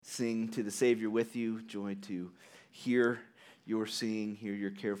sing to the Savior with you, joy to hear your singing, hear your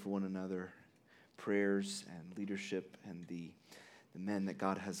care for one another, prayers and leadership, and the men that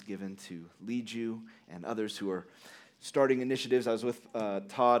God has given to lead you, and others who are starting initiatives. I was with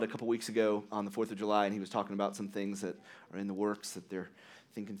Todd a couple weeks ago on the 4th of July, and he was talking about some things that are in the works that they're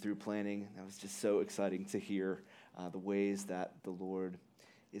thinking through planning. That was just so exciting to hear the ways that the Lord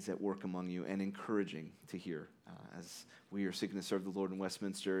is at work among you, and encouraging to hear. As we are seeking to serve the Lord in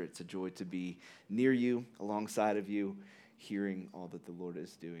Westminster, it's a joy to be near you, alongside of you, hearing all that the Lord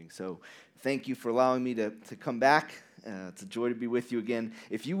is doing. So thank you for allowing me to come back. It's a joy to be with you again.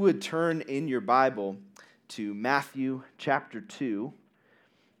 If you would turn in your Bible to Matthew chapter 2.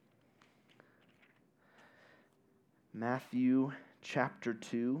 Matthew chapter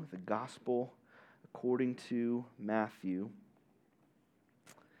 2, the Gospel according to Matthew.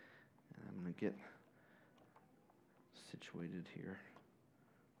 I'm going to get situated here.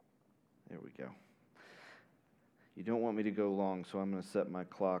 There we go. You don't want me to go long, so I'm going to set my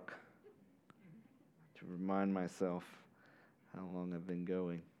clock to remind myself how long I've been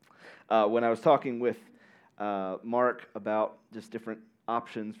going. When I was talking with Mark about just different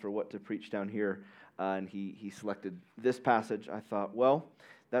options for what to preach down here, and he selected this passage, I thought, well,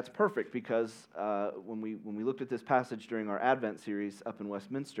 that's perfect, because when we looked at this passage during our Advent series up in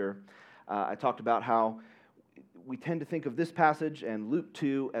Westminster, I talked about how we tend to think of this passage and Luke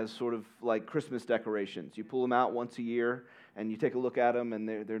 2 as sort of like Christmas decorations. You pull them out once a year, and you take a look at them, and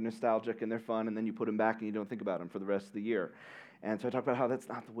they're nostalgic and they're fun, and then you put them back and you don't think about them for the rest of the year. And so I talked about how that's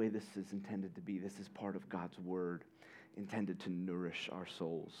not the way this is intended to be. This is part of God's Word, intended to nourish our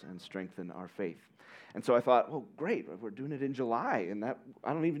souls and strengthen our faith. And so I thought, well, great, we're doing it in July, and that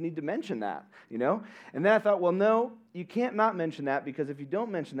I don't even need to mention that, you know? And then I thought, well, no, you can't not mention that, because if you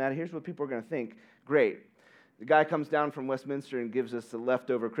don't mention that, here's what people are going to think. Great. The guy comes down from Westminster and gives us a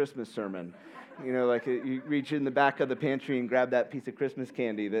leftover Christmas sermon. You know, like you reach in the back of the pantry and grab that piece of Christmas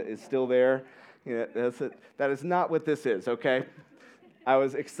candy that is still there. You know, that is not what this is, okay? I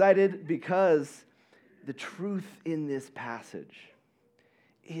was excited because the truth in this passage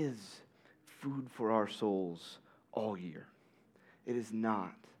is food for our souls all year. It is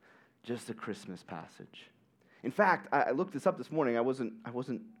not just a Christmas passage. In fact, I looked this up this morning. I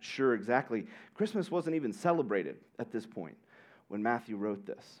wasn't sure exactly. Christmas wasn't even celebrated at this point when Matthew wrote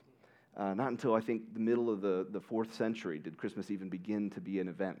this. Not until, I think, the middle of the 4th century did Christmas even begin to be an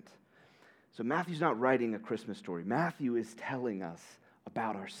event. So Matthew's not writing a Christmas story. Matthew is telling us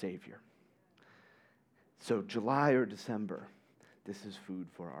about our Savior. So July or December, this is food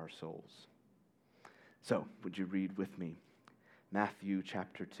for our souls. So, would you read with me Matthew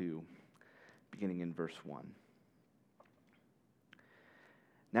chapter 2, beginning in verse 1.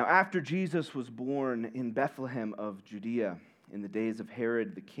 Now after Jesus was born in Bethlehem of Judea in the days of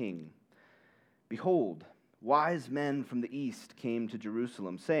Herod the king, behold, wise men from the east came to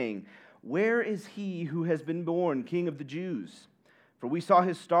Jerusalem, saying, "Where is he who has been born King of the Jews? For we saw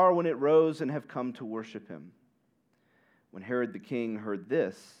his star when it rose and have come to worship him." When Herod the king heard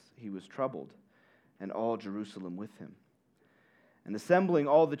this, he was troubled, and all Jerusalem with him. And assembling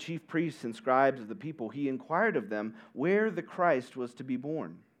all the chief priests and scribes of the people, he inquired of them where the Christ was to be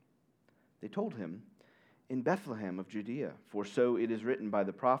born. They told him, "In Bethlehem of Judea, for so it is written by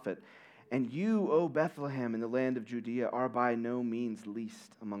the prophet, 'And you, O Bethlehem, in the land of Judea, are by no means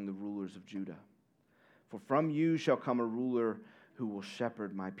least among the rulers of Judah. For from you shall come a ruler who will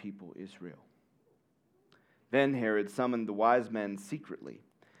shepherd my people Israel.'" Then Herod summoned the wise men secretly,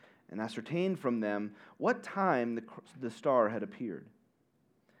 and ascertained from them what time the star had appeared.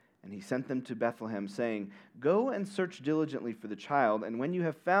 And he sent them to Bethlehem, saying, "Go and search diligently for the child, and when you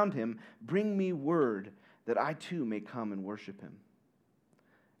have found him, bring me word, that I too may come and worship him."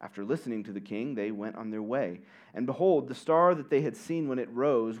 After listening to the king, they went on their way. And behold, the star that they had seen when it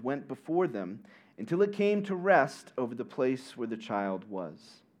rose went before them, until it came to rest over the place where the child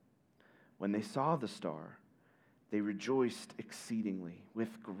was. When they saw the star, they rejoiced exceedingly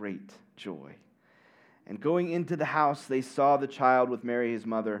with great joy. And going into the house, they saw the child with Mary his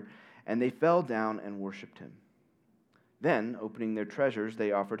mother, and they fell down and worshipped him. Then, opening their treasures,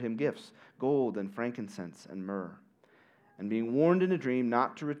 they offered him gifts, gold and frankincense and myrrh. And being warned in a dream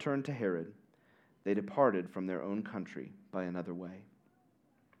not to return to Herod, they departed from their own country by another way.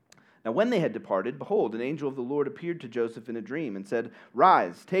 Now when they had departed, behold, an angel of the Lord appeared to Joseph in a dream and said,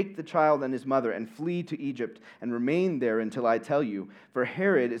 "Rise, take the child and his mother, and flee to Egypt, and remain there until I tell you, for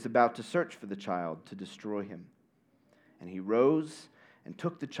Herod is about to search for the child to destroy him." And he rose and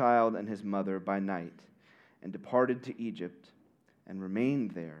took the child and his mother by night, and departed to Egypt, and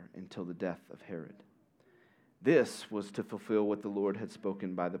remained there until the death of Herod. This was to fulfill what the Lord had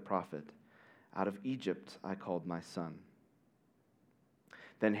spoken by the prophet. Out of Egypt I called my son.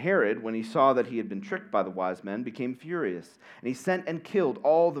 Then Herod, when he saw that he had been tricked by the wise men, became furious, and he sent and killed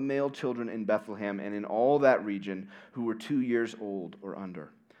all the male children in Bethlehem and in all that region who were 2 years old or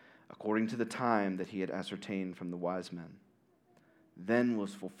under, according to the time that he had ascertained from the wise men. Then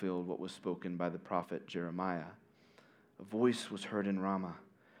was fulfilled what was spoken by the prophet Jeremiah. A voice was heard in Ramah,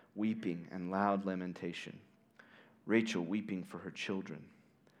 weeping and loud lamentation, Rachel weeping for her children.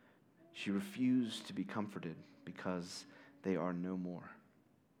 She refused to be comforted because they are no more.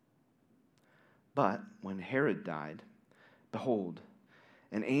 But when Herod died, behold,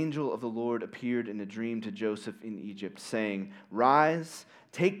 an angel of the Lord appeared in a dream to Joseph in Egypt, saying, Rise,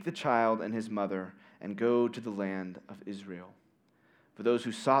 take the child and his mother, and go to the land of Israel. For those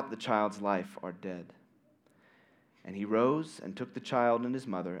who sought the child's life are dead. And he rose and took the child and his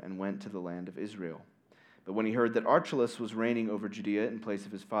mother and went to the land of Israel. But when he heard that Archelaus was reigning over Judea in place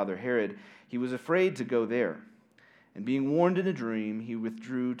of his father Herod, he was afraid to go there. And being warned in a dream, he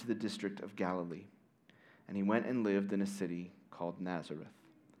withdrew to the district of Galilee. And he went and lived in a city called Nazareth,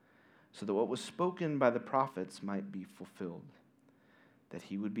 so that what was spoken by the prophets might be fulfilled, that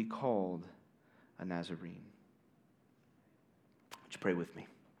he would be called a Nazarene. Would you pray with me?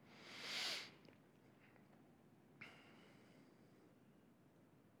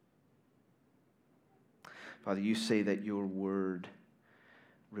 Father, you say that your word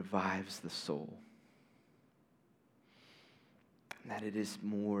revives the soul, and that it is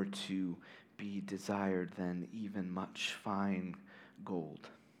more to be desired than even much fine gold.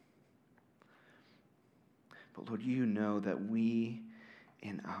 But Lord, you know that we,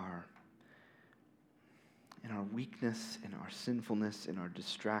 in our weakness, in our sinfulness, in our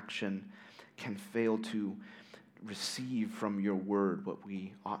distraction, can fail to receive from your word what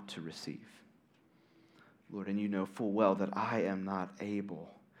we ought to receive. Lord, and you know full well that I am not able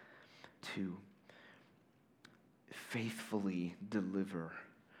to faithfully deliver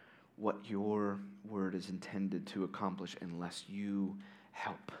what your word is intended to accomplish unless you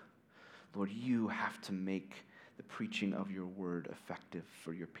help. Lord, you have to make the preaching of your word effective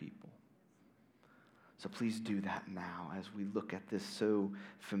for your people. So please do that now as we look at this so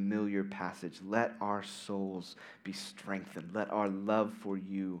familiar passage. Let our souls be strengthened. Let our love for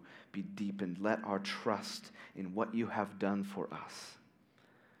you be deepened. Let our trust in what you have done for us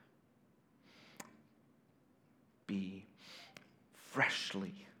be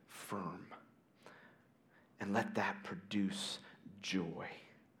freshly firm. And let that produce joy,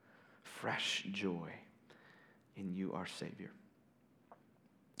 fresh joy in you, our Savior.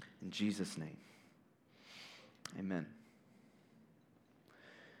 In Jesus' name. Amen.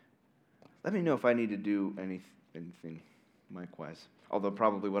 Let me know if I need to do anything mic-wise. Although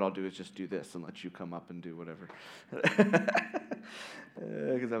probably what I'll do is just do this and let you come up and do whatever.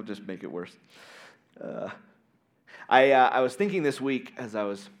 Because that would just make it worse. I was thinking this week as I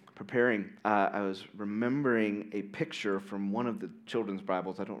was preparing, I was remembering a picture from one of the children's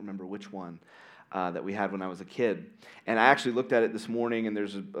Bibles. I don't remember which one. That we had when I was a kid. And I actually looked at it this morning, and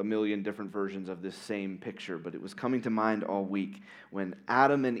there's a million different versions of this same picture, but it was coming to mind all week when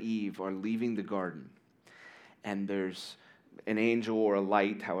Adam and Eve are leaving the garden, and there's an angel or a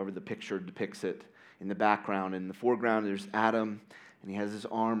light, however the picture depicts it, in the background. In the foreground, there's Adam, and he has his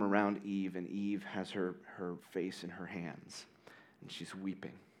arm around Eve, and Eve has her face in her hands, and she's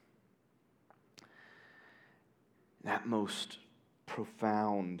weeping. That most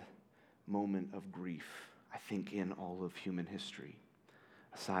profound moment of grief, I think, in all of human history,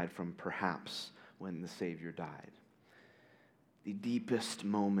 aside from perhaps when the Savior died. The deepest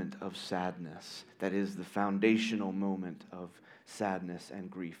moment of sadness, that is the foundational moment of sadness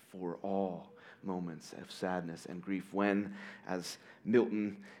and grief for all moments of sadness and grief, when, as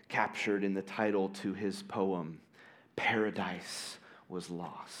Milton captured in the title to his poem, paradise was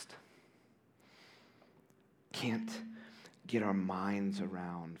lost. Can't get our minds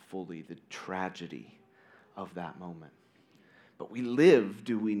around fully the tragedy of that moment. But we live,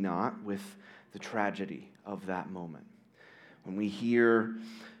 do we not, with the tragedy of that moment. When we hear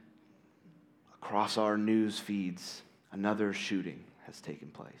across our news feeds, another shooting has taken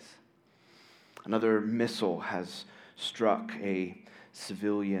place. Another missile has struck a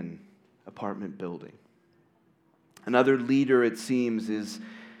civilian apartment building. Another leader, it seems, is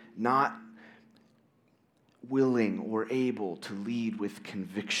not willing or able to lead with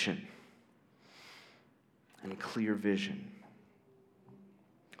conviction and clear vision.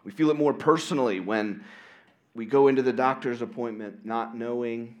 We feel it more personally when we go into the doctor's appointment not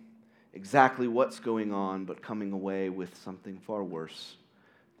knowing exactly what's going on, but coming away with something far worse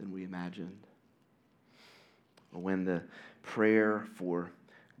than we imagined. or when the prayer for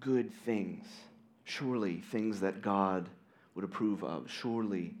good things, surely things that God would approve of,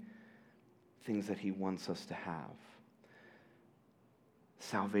 surely things that he wants us to have.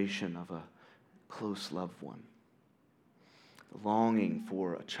 Salvation of a close loved one, the longing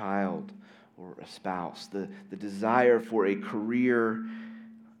for a child or a spouse, the desire for a career.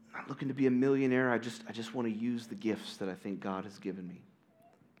 I'm not looking to be a millionaire. I just want to use the gifts that I think God has given me.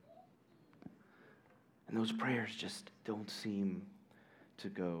 And those prayers just don't seem to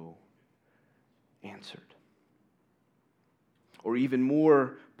go answered. Or even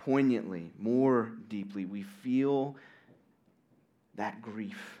more poignantly, more deeply, we feel that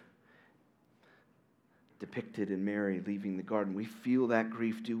grief depicted in Mary leaving the garden. We feel that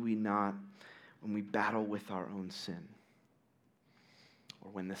grief, do we not, when we battle with our own sin,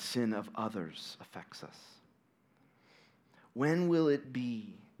 or when the sin of others affects us? When will it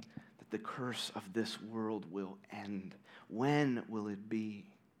be that the curse of this world will end? When will it be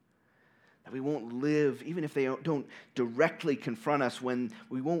that we won't live, even if they don't directly confront us, when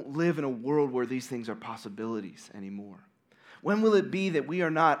we won't live in a world where these things are possibilities anymore? When will it be that we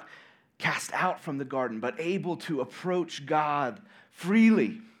are not cast out from the garden, but able to approach God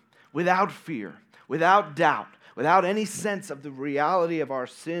freely, without fear, without doubt, without any sense of the reality of our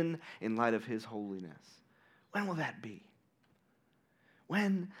sin in light of his holiness? When will that be?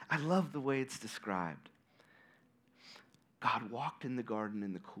 When, I love the way it's described, God walked in the garden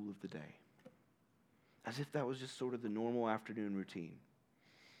in the cool of the day, as if that was just sort of the normal afternoon routine.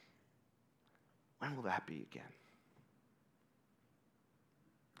 When will that be again?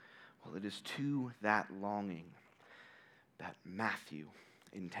 Well, it is to that longing that Matthew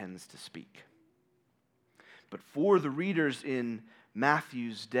intends to speak. But for the readers in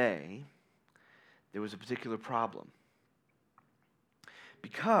Matthew's day, there was a particular problem.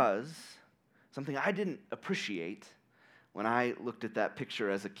 Because something I didn't appreciate when I looked at that picture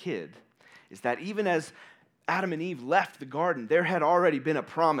as a kid is that even as Adam and Eve left the garden, there had already been a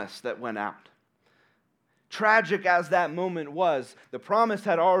promise that went out. Tragic as that moment was, the promise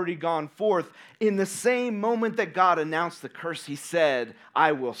had already gone forth. In the same moment that God announced the curse, he said,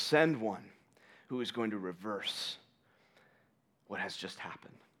 I will send one who is going to reverse what has just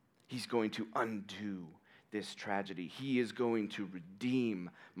happened. He's going to undo this tragedy. He is going to redeem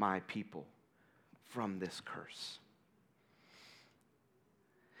my people from this curse.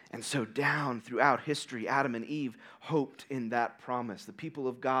 And so down throughout history, Adam and Eve hoped in that promise. The people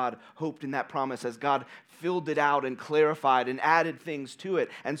of God hoped in that promise as God filled it out and clarified and added things to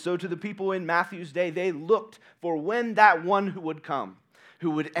it. And so to the people in Matthew's day, they looked for when that one who would come,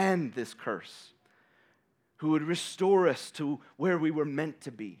 who would end this curse, who would restore us to where we were meant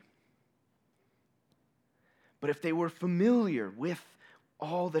to be. But if they were familiar with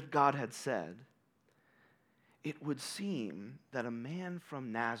all that God had said, it would seem that a man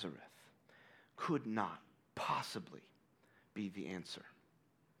from Nazareth could not possibly be the answer.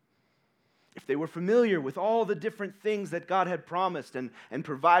 If they were familiar with all the different things that God had promised and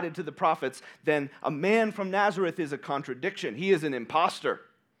provided to the prophets, then a man from Nazareth is a contradiction. He is an imposter.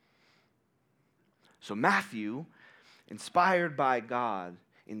 So Matthew, inspired by God,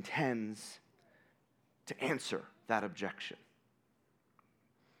 intends to answer that objection.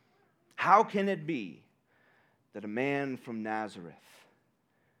 How can it be that a man from Nazareth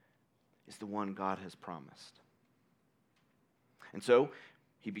is the one God has promised? And so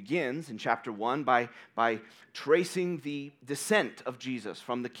he begins in chapter 1 by tracing the descent of Jesus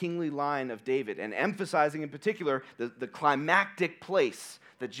from the kingly line of David and emphasizing in particular the climactic place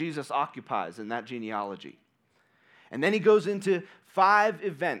that Jesus occupies in that genealogy. And then he goes into 5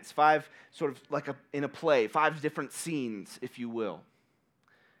 events, 5 sort of like in a play, 5 different scenes, if you will.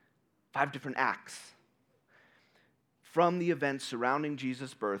 5 different acts from the events surrounding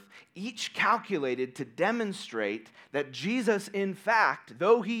Jesus' birth, each calculated to demonstrate that Jesus, in fact,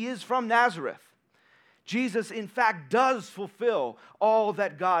 though he is from Nazareth, Jesus, in fact, does fulfill all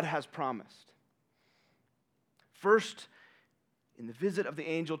that God has promised. First, in the visit of the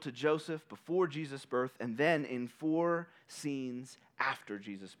angel to Joseph before Jesus' birth, and then in 4 scenes after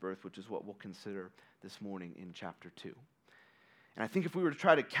Jesus' birth, which is what we'll consider this morning in chapter 2. And I think if we were to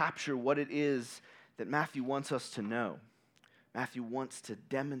try to capture what it is that Matthew wants us to know, Matthew wants to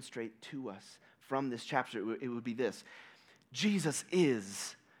demonstrate to us from this chapter, it would be this: Jesus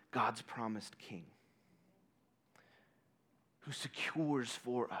is God's promised king who secures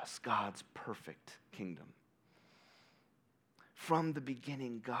for us God's perfect kingdom. From the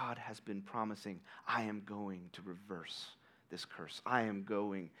beginning, God has been promising, I am going to reverse this curse. I am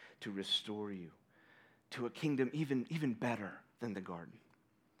going to restore you to a kingdom even better than the garden.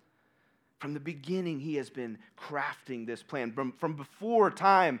 From the beginning, he has been crafting this plan. From before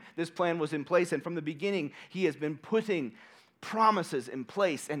time, this plan was in place. And from the beginning, he has been putting promises in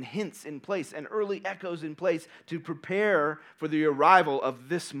place and hints in place and early echoes in place to prepare for the arrival of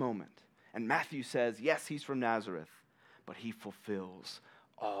this moment. And Matthew says, yes, he's from Nazareth, but he fulfills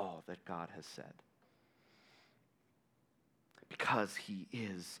all that God has said. Because he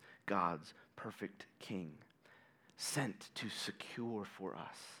is God's perfect king, sent to secure for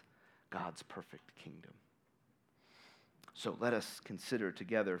us God's perfect kingdom. So let us consider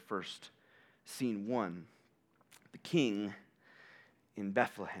together first scene 1, the king in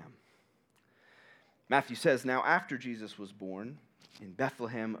Bethlehem. Matthew says, now after Jesus was born in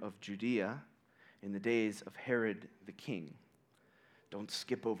Bethlehem of Judea in the days of Herod the king. Don't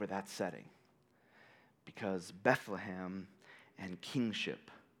skip over that setting, because Bethlehem and kingship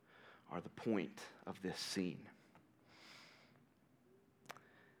are the point of this scene.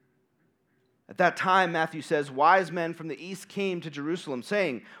 At that time, Matthew says, wise men from the east came to Jerusalem,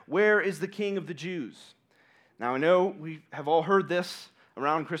 saying, where is the king of the Jews? Now, I know we have all heard this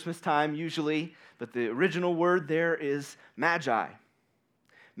around Christmas time usually, but the original word there is magi.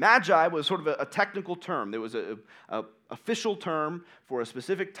 Magi was sort of a technical term. There was an official term for a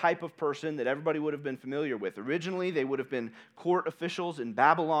specific type of person that everybody would have been familiar with. Originally, they would have been court officials in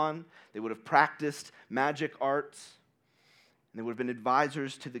Babylon. They would have practiced magic arts, and they would have been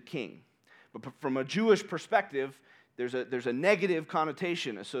advisors to the king. But from a Jewish perspective, there's a negative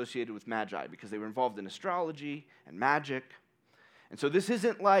connotation associated with magi because they were involved in astrology and magic. And so this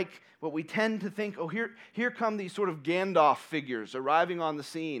isn't like what we tend to think, oh, here come these sort of Gandalf figures arriving on the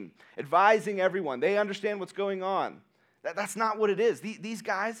scene, advising everyone. They understand what's going on. That's not what it is. These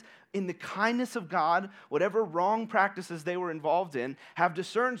guys, in the kindness of God, whatever wrong practices they were involved in, have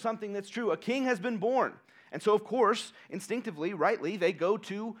discerned something that's true. A king has been born. And so, of course, instinctively, rightly, they go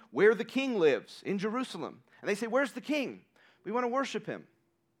to where the king lives, in Jerusalem. And they say, where's the king? We want to worship him.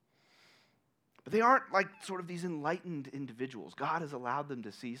 But they aren't like sort of these enlightened individuals. God has allowed them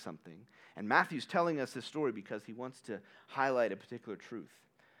to see something. And Matthew's telling us this story because he wants to highlight a particular truth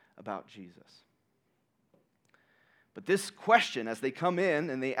about Jesus. But this question, as they come in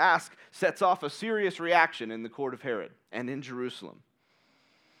and they ask, sets off a serious reaction in the court of Herod and in Jerusalem.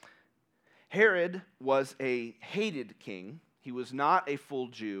 Herod was a hated king. He was not a full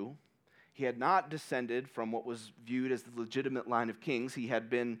Jew. He had not descended from what was viewed as the legitimate line of kings. He had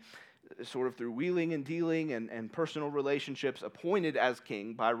been sort of through wheeling and dealing and personal relationships appointed as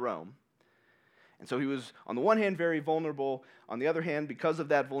king by Rome. And so he was, on the one hand, very vulnerable. On the other hand, because of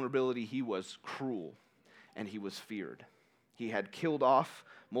that vulnerability, he was cruel and he was feared. He had killed off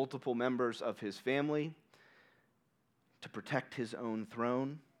multiple members of his family to protect his own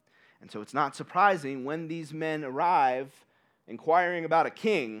throne. And so it's not surprising when these men arrive inquiring about a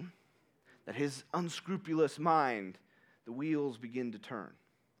king that his unscrupulous mind, the wheels begin to turn.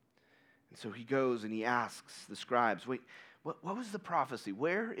 And so he goes and he asks the scribes, wait, what was the prophecy?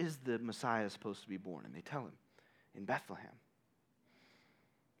 Where is the Messiah supposed to be born? And they tell him, in Bethlehem.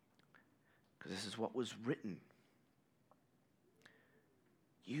 Because this is what was written.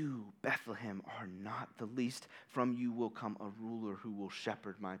 You, Bethlehem, are not the least. From you will come a ruler who will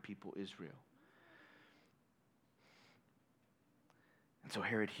shepherd my people Israel. And so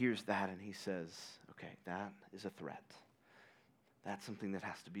Herod hears that and he says, okay, that is a threat. That's something that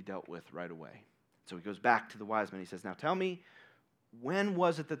has to be dealt with right away. So he goes back to the wise men. He says, now tell me, when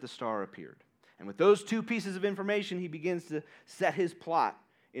was it that the star appeared? And with those two pieces of information, he begins to set his plot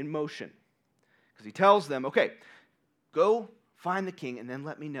in motion. Because he tells them, okay, go find the king and then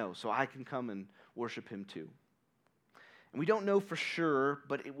let me know so I can come and worship him too. And we don't know for sure,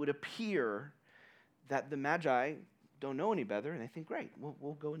 but it would appear that the Magi don't know any better, and they think, great,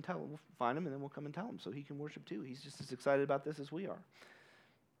 we'll go and tell him. We'll find him, and then we'll come and tell him so he can worship too. He's just as excited about this as we are.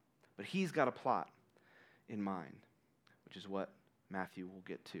 But he's got a plot in mind, which is what Matthew will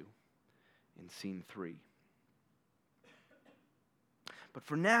get to in scene 3. But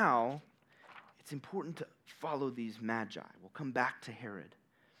for now, it's important to follow these Magi. We'll come back to Herod.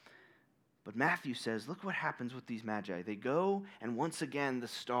 But Matthew says, look what happens with these Magi. They go, and once again, the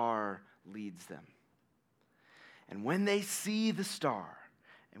star leads them. And when they see the star,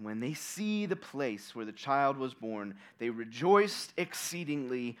 and when they see the place where the child was born, they rejoiced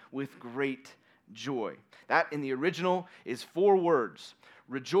exceedingly with great joy. That in the original is 4 words.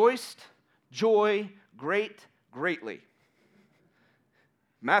 Rejoiced, joy, great, greatly.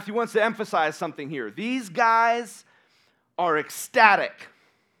 Matthew wants to emphasize something here. These guys are ecstatic.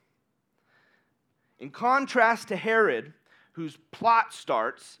 In contrast to Herod, whose plot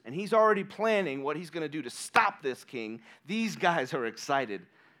starts, and he's already planning what he's going to do to stop this king, these guys are excited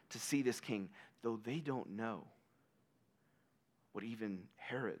to see this king, though they don't know what even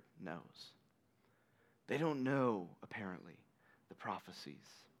Herod knows. They don't know, apparently, the prophecies,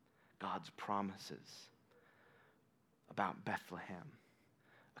 God's promises about Bethlehem,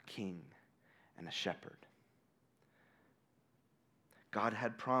 a king and a shepherd. God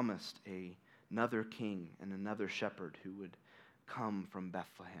had promised another king and another shepherd who would come from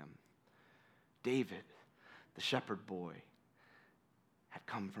Bethlehem. David, the shepherd boy, had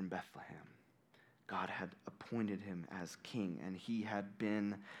come from Bethlehem. God had appointed him as king, and he had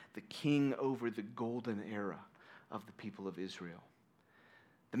been the king over the golden era of the people of Israel.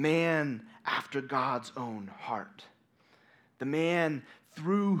 The man after God's own heart. The man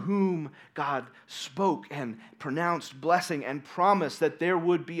through whom God spoke and pronounced blessing and promised that there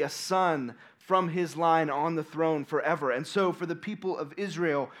would be a son from his line on the throne forever. And so for the people of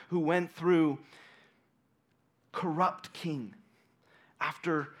Israel who went through corrupt king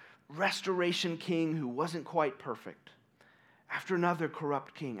after restoration king who wasn't quite perfect, after another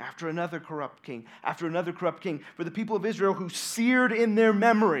corrupt king, after another corrupt king, after another corrupt king, for the people of Israel who seared in their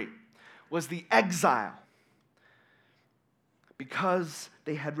memory was the exile because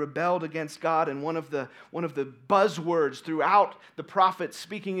they had rebelled against God. And one of the buzzwords throughout the prophets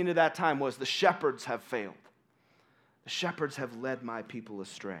speaking into that time was, the shepherds have failed. The shepherds have led my people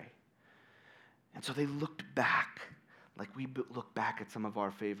astray. And so they looked back, like we look back at some of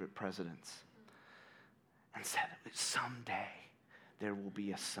our favorite presidents, and said, someday there will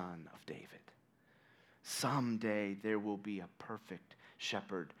be a son of David. Someday there will be a perfect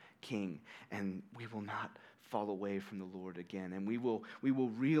shepherd king, and we will not fall away from the Lord again. And we will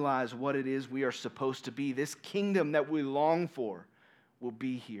realize what it is we are supposed to be. This kingdom that we long for will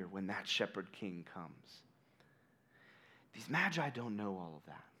be here when that shepherd king comes. These magi don't know all of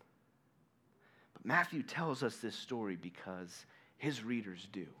that. But Matthew tells us this story because his readers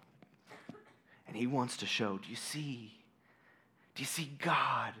do. And he wants to show, do you see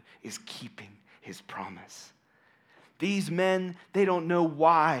God is keeping his promise? These men, they don't know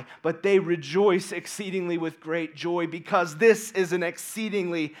why, but they rejoice exceedingly with great joy because this is an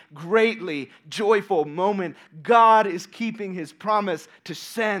exceedingly, greatly joyful moment. God is keeping his promise to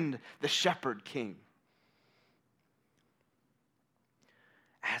send the shepherd king.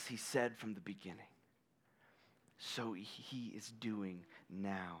 As he said from the beginning, so he is doing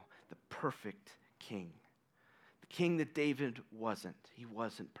now, the perfect king. The king that David wasn't. He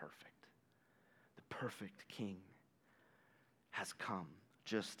wasn't perfect. The perfect king has come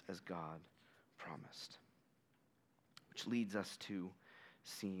just as God promised. Which leads us to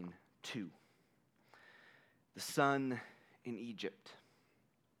scene 2. The son in Egypt.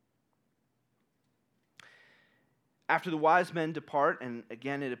 After the wise men depart, and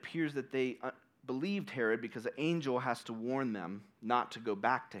again it appears that they believed Herod because the angel has to warn them not to go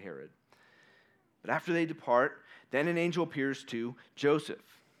back to Herod. But after they depart, then an angel appears to Joseph.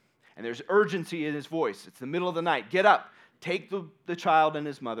 And there's urgency in his voice. It's the middle of the night. Get up. Take the child and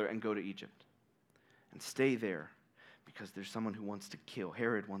his mother and go to Egypt. And stay there because there's someone who wants to kill.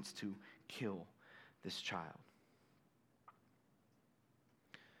 Herod wants to kill this child.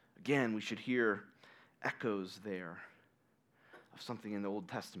 Again, we should hear echoes there of something in the Old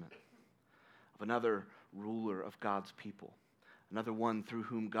Testament, of another ruler of God's people, another one through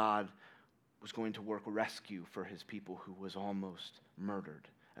whom God was going to work rescue for his people who was almost murdered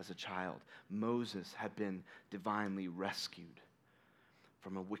as a child. Moses had been divinely rescued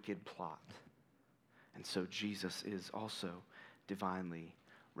from a wicked plot. And so Jesus is also divinely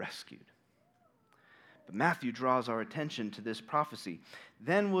rescued. But Matthew draws our attention to this prophecy.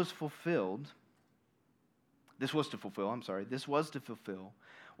 This was to fulfill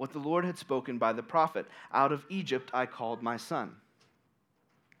what the Lord had spoken by the prophet. Out of Egypt I called my son.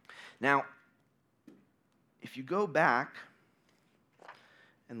 Now, if you go back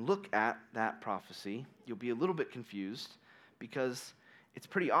and look at that prophecy, you'll be a little bit confused because it's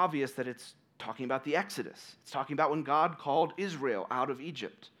pretty obvious that it's talking about the Exodus. It's talking about when God called Israel out of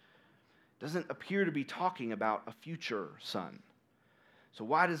Egypt. It doesn't appear to be talking about a future son. So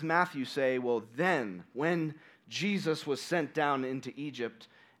why does Matthew say, well, then, when Jesus was sent down into Egypt,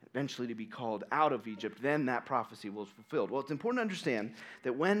 eventually to be called out of Egypt, then that prophecy was fulfilled? Well, it's important to understand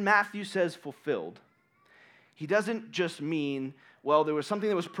that when Matthew says fulfilled, he doesn't just mean, well, there was something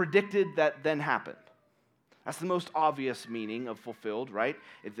that was predicted that then happened. That's the most obvious meaning of fulfilled, right?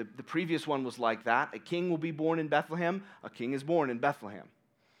 If the previous one was like that. A king will be born in Bethlehem. A king is born in Bethlehem.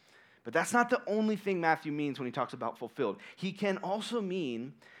 But that's not the only thing Matthew means when he talks about fulfilled. He can also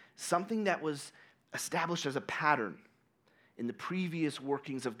mean something that was established as a pattern in the previous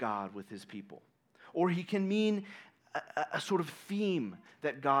workings of God with his people. Or he can mean a sort of theme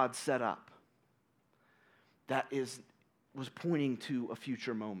that God set up that was pointing to a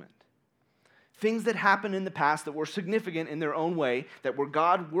future moment. Things that happened in the past that were significant in their own way, that were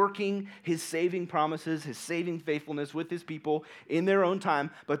God working his saving promises, his saving faithfulness with his people in their own time,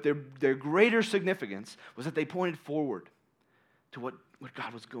 but their greater significance was that they pointed forward to what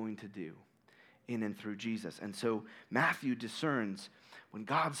God was going to do in and through Jesus. And so Matthew discerns when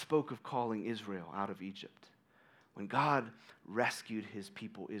God spoke of calling Israel out of Egypt, when God rescued his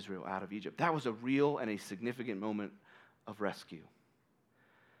people Israel out of Egypt, that was a real and a significant moment of rescue.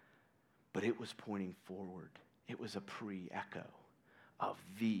 But it was pointing forward. It was a pre-echo of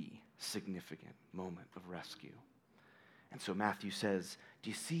the significant moment of rescue. And so Matthew says, do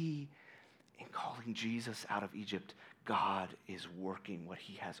you see, in calling Jesus out of Egypt, God is working what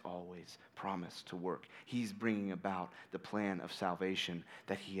he has always promised to work. He's bringing about the plan of salvation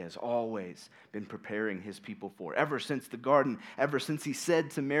that he has always been preparing his people for. Ever since the garden, ever since he said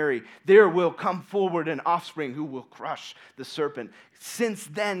to Mary, there will come forward an offspring who will crush the serpent. Since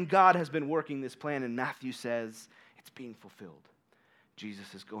then, God has been working this plan, and Matthew says it's being fulfilled.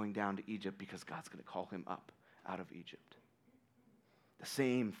 Jesus is going down to Egypt because God's going to call him up out of Egypt. The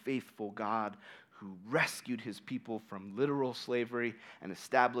same faithful God who rescued his people from literal slavery and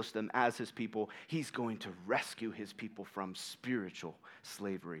established them as his people, he's going to rescue his people from spiritual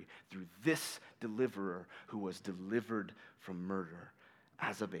slavery through this deliverer who was delivered from murder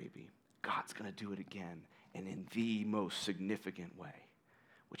as a baby. God's going to do it again, and in the most significant way,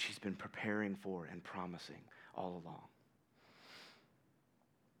 which he's been preparing for and promising all along.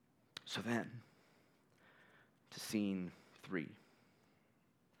 So then, to scene 3.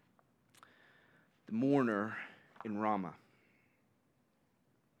 The mourner in Ramah.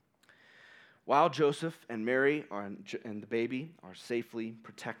 While Joseph and Mary and the baby are safely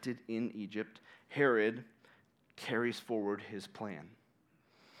protected in Egypt, Herod carries forward his plan.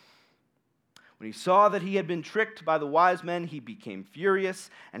 When he saw that he had been tricked by the wise men, he became furious,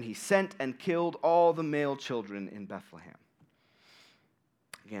 and he sent and killed all the male children in Bethlehem.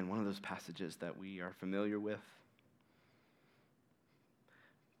 Again, one of those passages that we are familiar with.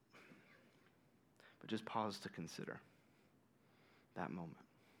 But just pause to consider that moment.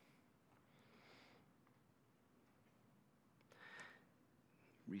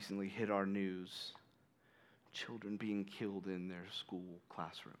 Recently hit our news, children being killed in their school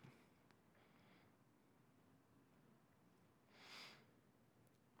classroom.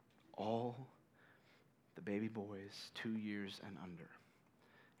 All the baby boys 2 years and under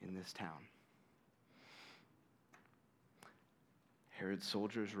in this town. Herod's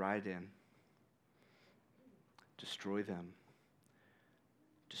soldiers ride in, destroy them,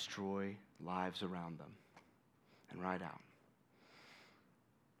 destroy lives around them, and ride out.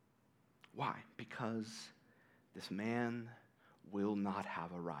 Why? Because this man will not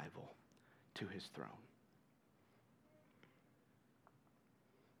have a rival to his throne.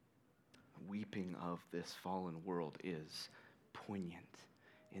 The weeping of this fallen world is poignant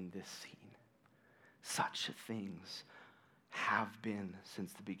in this scene. Such things have been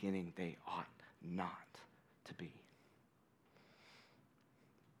since the beginning. They ought not to be.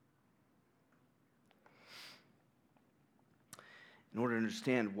 In order to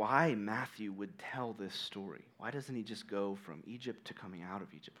understand why Matthew would tell this story, why doesn't he just go from Egypt to coming out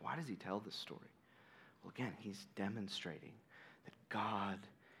of Egypt? Why does he tell this story? Well, again, he's demonstrating that God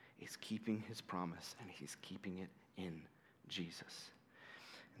is keeping his promise, and he's keeping it in Jesus.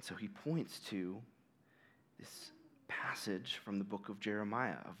 And so he points to this passage from the book of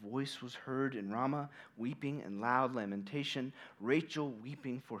Jeremiah. A voice was heard in Ramah, weeping and loud lamentation, Rachel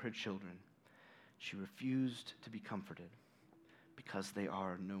weeping for her children. She refused to be comforted because they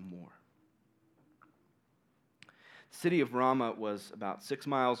are no more. The city of Ramah was about 6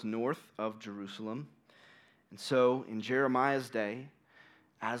 miles north of Jerusalem. And so in Jeremiah's day,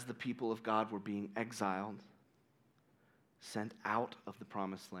 as the people of God were being exiled, sent out of the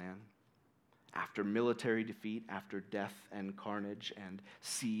promised land, after military defeat, after death and carnage and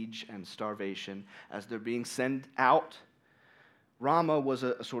siege and starvation, as they're being sent out, Ramah was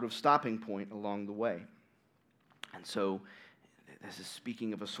a sort of stopping point along the way. And so this is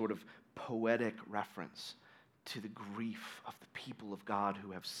speaking of a sort of poetic reference to the grief of the people of God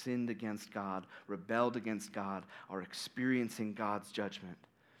who have sinned against God, rebelled against God, are experiencing God's judgment.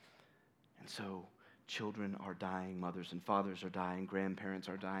 And so children are dying, mothers and fathers are dying, grandparents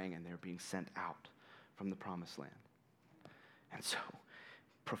are dying, and they're being sent out from the promised land. And so,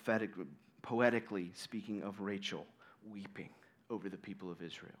 poetically speaking of Rachel weeping over the people of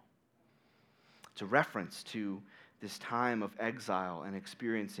Israel. It's a reference to this time of exile and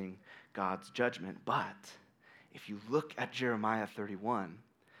experiencing God's judgment, but if you look at Jeremiah 31,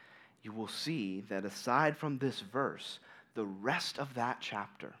 you will see that aside from this verse, the rest of that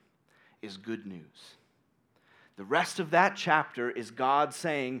chapter is good news. The rest of that chapter is God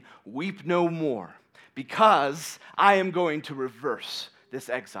saying, weep no more, because I am going to reverse this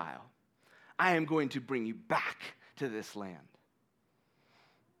exile. I am going to bring you back to this land.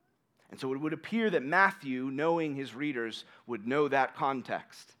 And so it would appear that Matthew, knowing his readers, would know that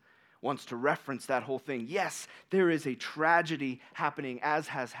context, wants to reference that whole thing. Yes, there is a tragedy happening, as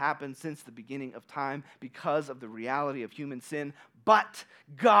has happened since the beginning of time because of the reality of human sin, but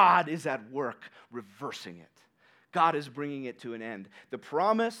God is at work reversing it. God is bringing it to an end. The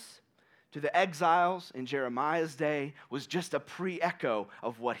promise to the exiles in Jeremiah's day was just a pre-echo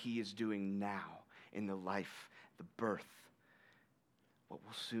of what he is doing now in the life, the birth, what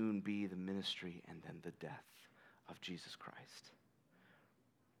will soon be the ministry and then the death of Jesus Christ.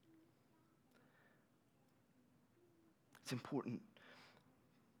 It's important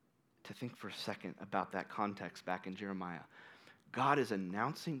to think for a second about that context back in Jeremiah. God is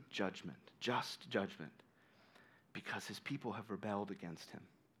announcing judgment, just judgment, because his people have rebelled against him.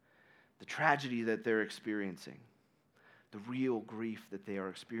 The tragedy that they're experiencing, the real grief that they are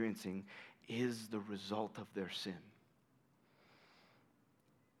experiencing, is the result of their sin.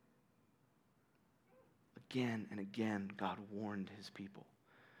 Again and again, God warned his people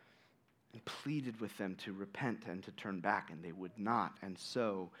and pleaded with them to repent and to turn back, and they would not, and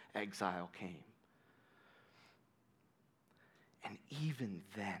so exile came. And even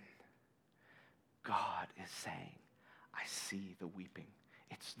then, God is saying, I see the weeping.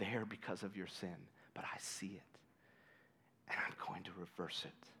 It's there because of your sin, but I see it, and I'm going to reverse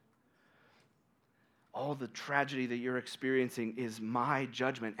it. All the tragedy that you're experiencing is my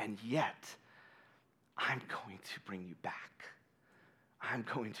judgment, and yet I'm going to bring you back. I'm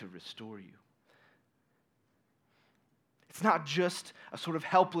going to restore you. It's not just a sort of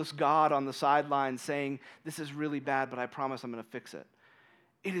helpless God on the sidelines saying, this is really bad, but I promise I'm going to fix it.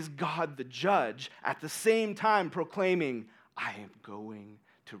 It is God the judge at the same time proclaiming, I am going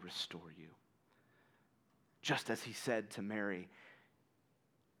to restore you. Just as he said to Mary,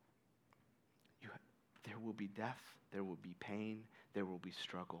 there will be death, there will be pain, there will be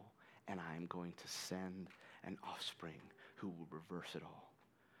struggle, and I am going to send an offspring who will reverse it all.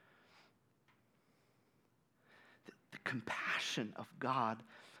 The compassion of God,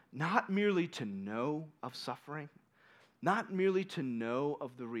 not merely to know of suffering, not merely to know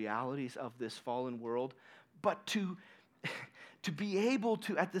of the realities of this fallen world, but to be able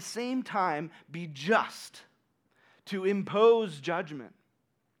to, at the same time, be just, to impose judgment,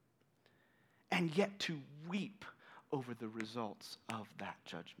 and yet to weep over the results of that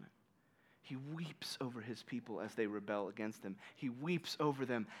judgment. He weeps over his people as they rebel against him. He weeps over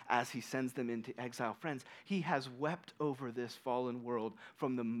them as he sends them into exile. Friends, he has wept over this fallen world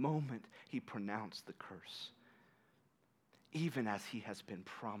from the moment he pronounced the curse, even as he has been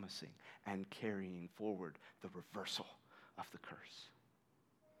promising and carrying forward the reversal of the curse.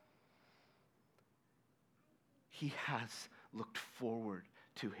 He has looked forward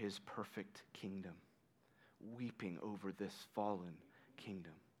to his perfect kingdom, weeping over this fallen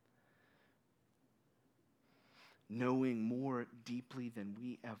kingdom, knowing more deeply than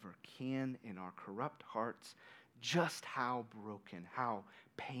we ever can in our corrupt hearts just how broken, how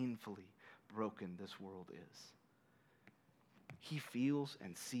painfully broken this world is. He feels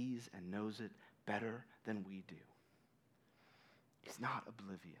and sees and knows it better than we do. He's not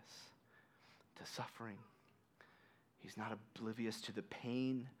oblivious to suffering. He's not oblivious to the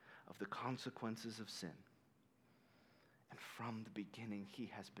pain of the consequences of sin. And from the beginning, he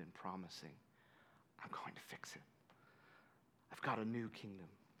has been promising, I'm going to fix it. I've got a new kingdom.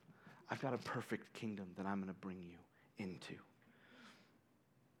 I've got a perfect kingdom that I'm going to bring you into.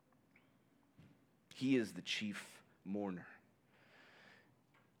 He is the chief mourner,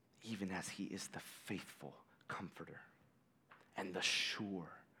 even as he is the faithful comforter and the sure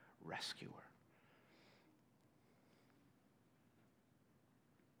rescuer.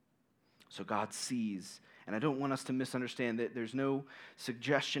 So God sees, and I don't want us to misunderstand that there's no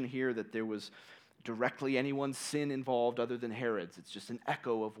suggestion here that there was directly anyone's sin involved other than Herod's. It's just an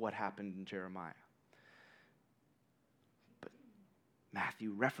echo of what happened in Jeremiah. But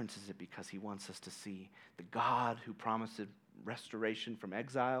Matthew references it because he wants us to see the God who promised restoration from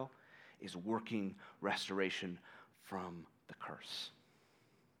exile is working restoration from the curse.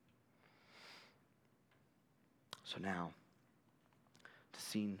 So now, to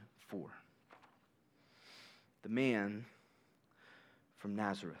scene 4. The man from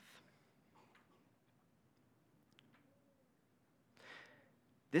Nazareth.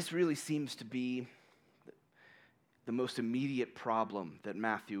 This really seems to be the most immediate problem that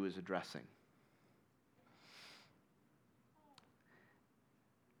Matthew is addressing.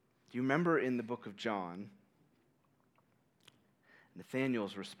 Do you remember in the book of John,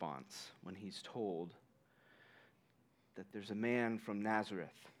 Nathanael's response when he's told that there's a man from Nazareth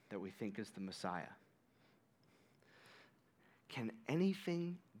that we think is the Messiah? Can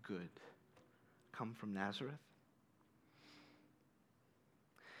anything good come from Nazareth?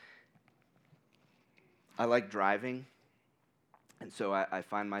 I like driving, and so I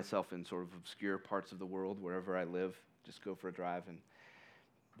find myself in sort of obscure parts of the world wherever I live. Just go for a drive, and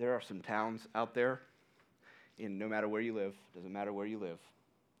there are some towns out there, no matter where you live, doesn't matter where you live,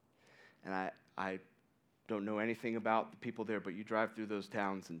 and I don't know anything about the people there, but you drive through those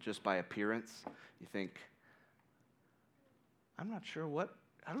towns, and just by appearance, you think, I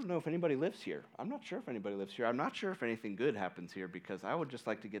don't know if anybody lives here. I'm not sure if anybody lives here. I'm not sure if anything good happens here, because I would just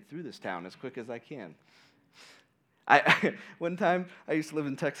like to get through this town as quick as I can. One time, I used to live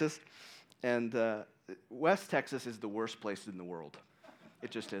in Texas, and West Texas is the worst place in the world.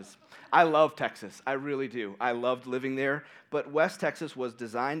 It just is. I love Texas. I really do. I loved living there. But West Texas was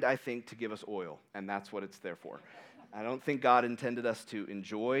designed, I think, to give us oil, and that's what it's there for. I don't think God intended us to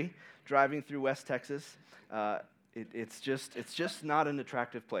enjoy driving through West Texas. It's just not an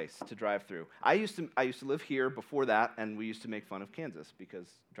attractive place to drive through. I used to live here before that, and we used to make fun of Kansas because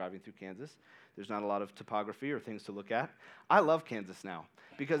driving through Kansas, there's not a lot of topography or things to look at. I love Kansas now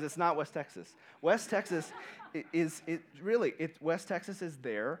because it's not West Texas. West Texas West Texas is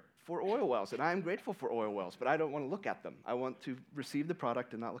there for oil wells, and I'm grateful for oil wells, but I don't want to look at them. I want to receive the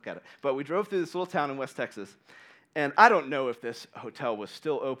product and not look at it. But we drove through this little town in West Texas, and I don't know if this hotel was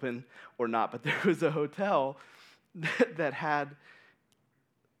still open or not, but there was a hotel that had,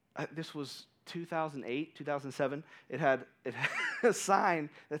 this was 2008, 2007, it had a sign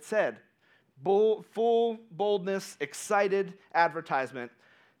that said, full boldness, excited advertisement,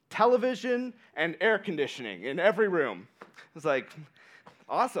 television and air conditioning in every room. It's like,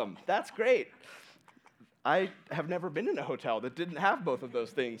 awesome, that's great. I have never been in a hotel that didn't have both of those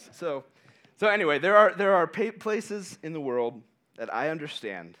things. So anyway, there are places in the world that I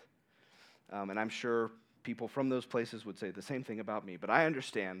understand, and I'm sure people from those places would say the same thing about me, but I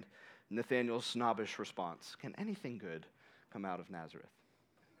understand Nathanael's snobbish response. Can anything good come out of Nazareth?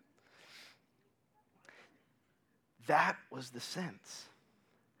 That was the sense.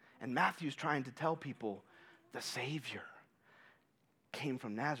 And Matthew's trying to tell people the Savior came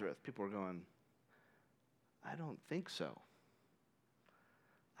from Nazareth. People are going, I don't think so.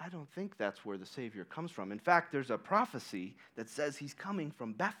 I don't think that's where the Savior comes from. In fact, there's a prophecy that says he's coming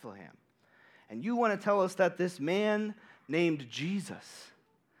from Bethlehem. And you want to tell us that this man named Jesus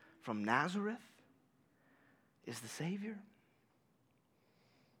from Nazareth is the Savior?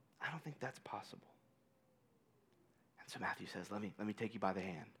 I don't think that's possible. And so Matthew says, let me take you by the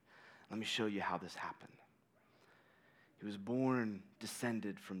hand. Let me show you how this happened. He was born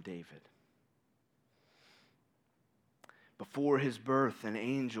descended from David. Before his birth, an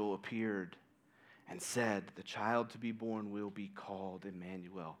angel appeared and said, the child to be born will be called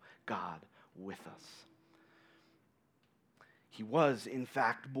Emmanuel, God with us. He was, in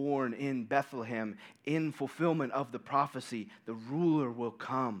fact, born in Bethlehem in fulfillment of the prophecy, the ruler will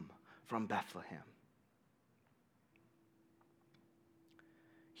come from Bethlehem.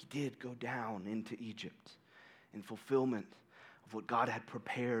 He did go down into Egypt in fulfillment of what God had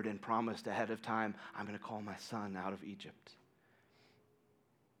prepared and promised ahead of time. I'm going to call my son out of Egypt.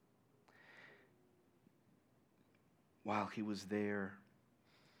 While he was there,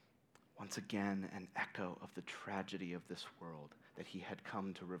 once again, an echo of the tragedy of this world that he had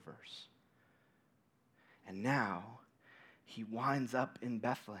come to reverse. And now, he winds up in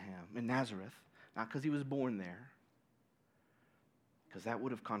Bethlehem, in Nazareth, not because he was born there, because that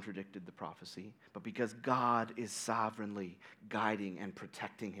would have contradicted the prophecy, but because God is sovereignly guiding and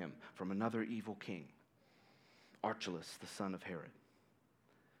protecting him from another evil king, Archelaus, the son of Herod.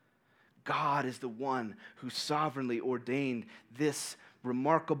 God is the one who sovereignly ordained this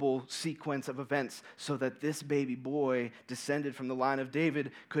remarkable sequence of events so that this baby boy descended from the line of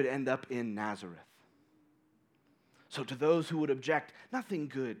David could end up in Nazareth. So to those who would object, nothing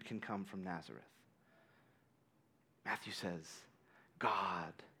good can come from Nazareth. Matthew says,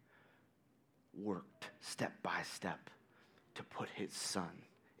 God worked step by step to put his son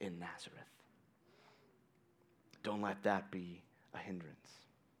in Nazareth. Don't let that be a hindrance.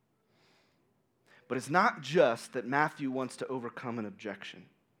 But it's not just that Matthew wants to overcome an objection.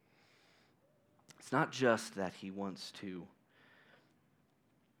 It's not just that he wants to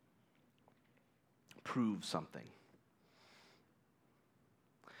prove something.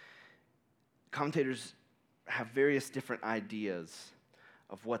 Commentators have various different ideas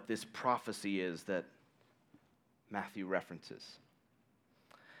of what this prophecy is that Matthew references.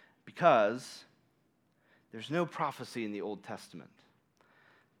 Because there's no prophecy in the Old Testament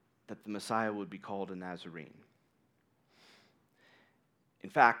that the Messiah would be called a Nazarene. In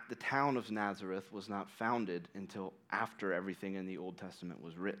fact, the town of Nazareth was not founded until after everything in the Old Testament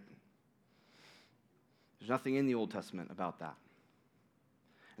was written. There's nothing in the Old Testament about that.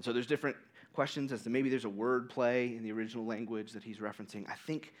 And so there's different questions as to maybe there's a word play in the original language that he's referencing. I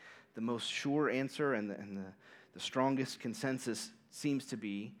think the most sure answer and the strongest consensus seems to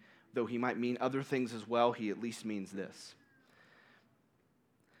be, though he might mean other things as well, he at least means this.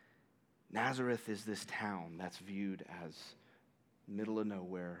 Nazareth is this town that's viewed as middle of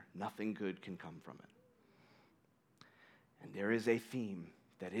nowhere, nothing good can come from it. And there is a theme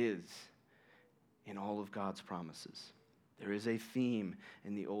that is in all of God's promises. There is a theme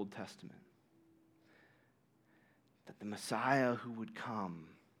in the Old Testament that the Messiah who would come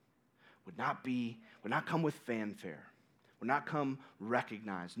would not come with fanfare, would not come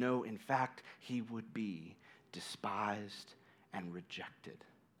recognized. No, in fact, he would be despised and rejected.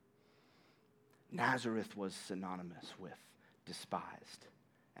 Nazareth was synonymous with despised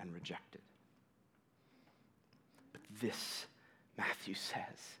and rejected. But this, Matthew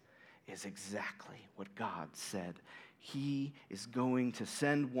says, is exactly what God said. He is going to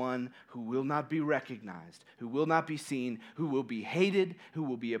send one who will not be recognized, who will not be seen, who will be hated, who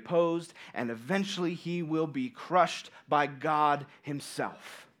will be opposed, and eventually he will be crushed by God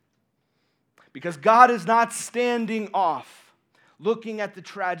himself. Because God is not standing off, looking at the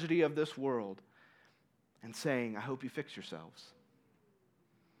tragedy of this world and saying, I hope you fix yourselves.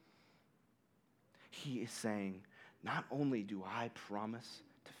 He is saying, not only do I promise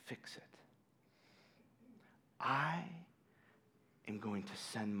to fix it, I am going to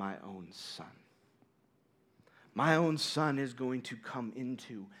send my own son. My own son is going to come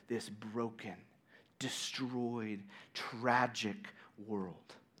into this broken, destroyed, tragic world.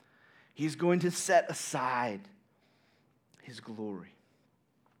 He's going to set aside his glory.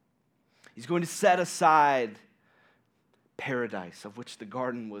 He's going to set aside paradise, of which the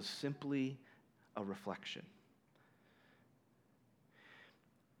garden was simply a reflection.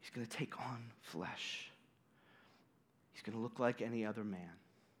 He's going to take on flesh. He's going to look like any other man.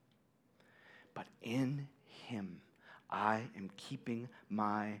 But in him, I am keeping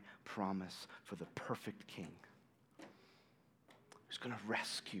my promise for the perfect king who's going to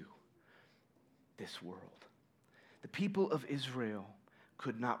rescue this world. The people of Israel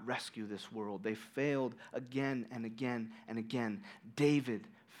could not rescue this world. They failed again and again and again. David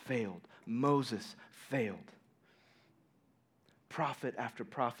failed. Moses failed. Prophet after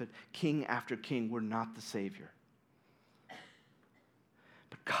prophet, king after king were not the Savior.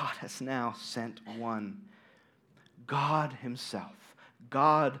 But God has now sent one, God himself,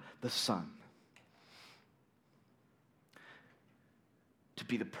 God the Son, to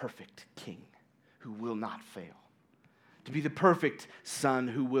be the perfect king who will not fail. To be the perfect son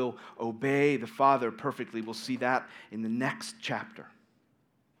who will obey the Father perfectly. We'll see that in the next chapter.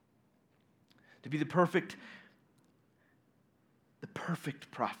 To be the perfect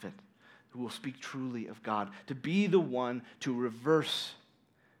prophet who will speak truly of God. To be the one to reverse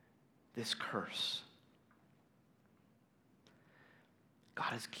this curse.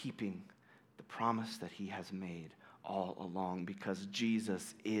 God is keeping the promise that he has made all along because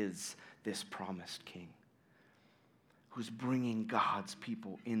Jesus is this promised king who's bringing God's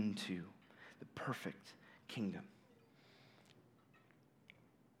people into the perfect kingdom.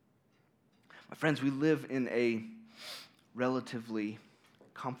 My friends, we live in a relatively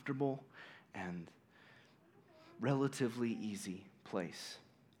comfortable and relatively easy place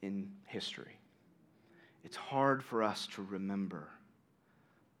in history. It's hard for us to remember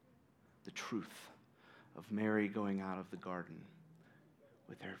the truth of Mary going out of the garden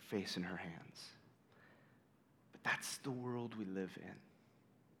with her face in her hands. But that's the world we live in.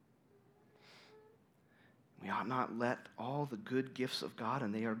 We ought not let all the good gifts of God,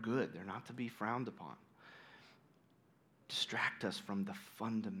 and they are good, they're not to be frowned upon, distract us from the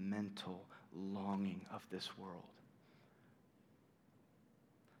fundamental longing of this world.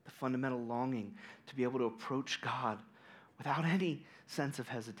 The fundamental longing to be able to approach God without any sense of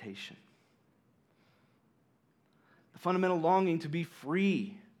hesitation. The fundamental longing to be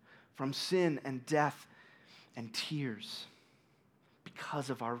free from sin and death and tears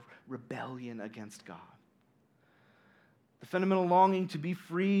because of our rebellion against God. The fundamental longing to be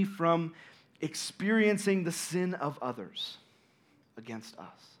free from experiencing the sin of others against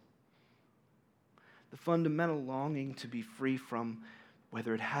us. The fundamental longing to be free from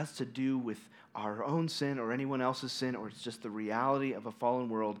whether it has to do with our own sin or anyone else's sin, or it's just the reality of a fallen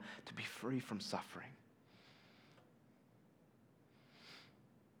world, to be free from suffering.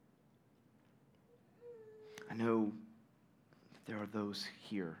 I know there are those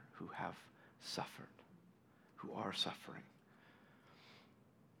here who have suffered, who are suffering.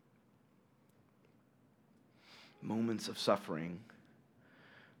 Moments of suffering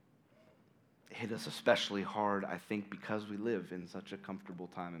hit us especially hard, I think, because we live in such a comfortable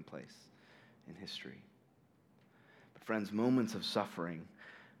time and place in history. But friends, moments of suffering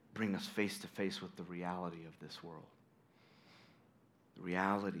bring us face to face with the reality of this world. The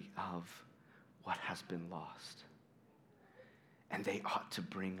reality of what has been lost. And they ought to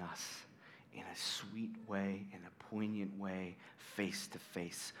bring us in a sweet way, in a poignant way, face to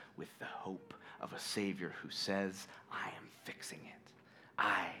face with the hope of a Savior who says, I am fixing it.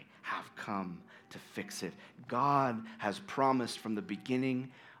 I have come to fix it. God has promised from the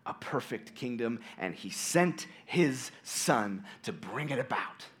beginning a perfect kingdom, and he sent his Son to bring it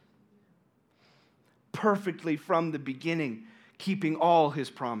about. Perfectly from the beginning, keeping all his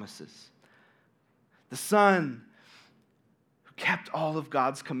promises. The Son who kept all of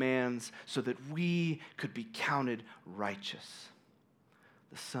God's commands so that we could be counted righteous.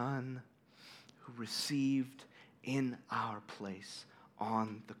 The Son who received in our place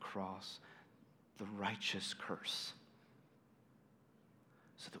on the cross the righteous curse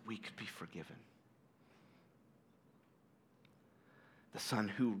so that we could be forgiven. The Son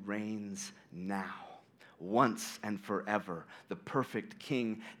who reigns now, once and forever, the perfect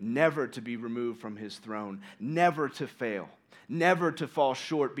King, never to be removed from his throne, never to fail, never to fall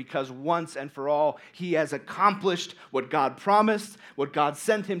short, because once and for all, he has accomplished what God promised, what God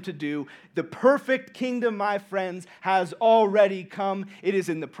sent him to do. The perfect kingdom, my friends, has already come. It is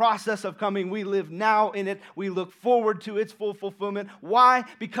in the process of coming. We live now in it. We look forward to its full fulfillment. Why?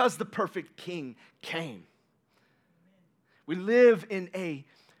 Because the perfect King came. We live in a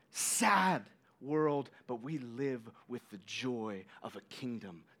sad world, but we live with the joy of a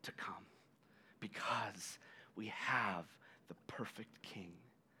kingdom to come because we have the perfect King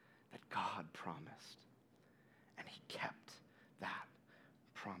that God promised, and he kept that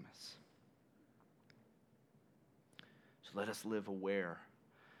promise. So let us live aware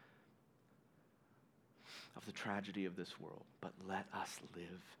of the tragedy of this world, but let us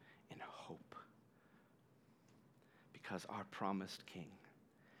live in hope because our promised King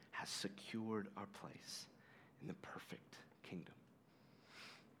has secured our place in the perfect kingdom.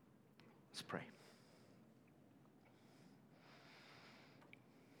 Let's pray.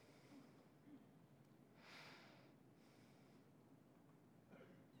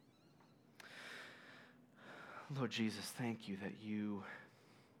 Lord Jesus, thank you that you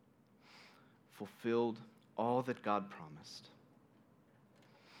fulfilled all that God promised.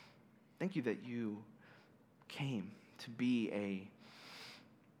 Thank you that you came to be a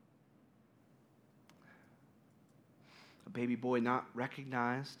baby boy not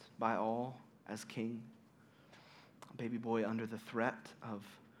recognized by all as king, a baby boy under the threat of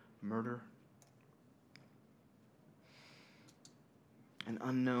murder, an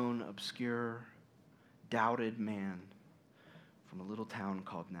unknown, obscure, doubted man from a little town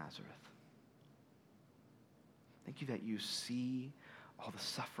called Nazareth. Thank you that you see all the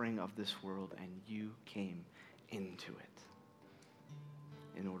suffering of this world and you came into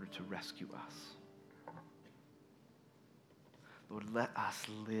it in order to rescue us. Lord, let us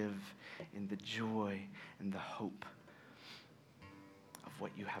live in the joy and the hope of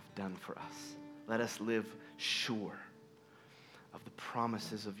what you have done for us. Let us live sure of the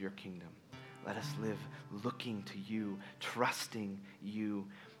promises of your kingdom. Let us live looking to you, trusting you,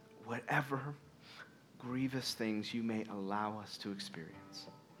 whatever grievous things you may allow us to experience.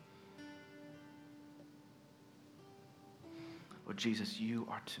 Lord Jesus, you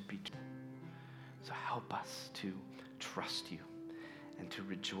are to be true. So help us to trust you and to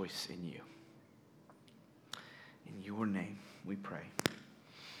rejoice in you. In your name we pray.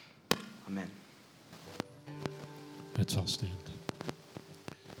 Amen. Let's all stand.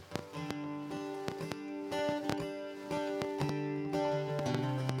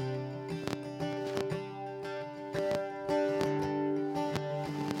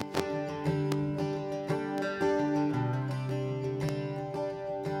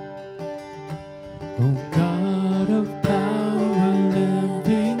 Oh God of power,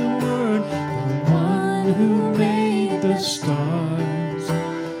 living word, the one who made the stars,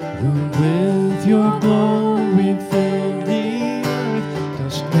 who with your glory filled the earth,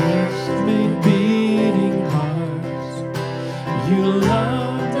 dost earth made beating hearts. You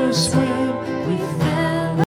loved us when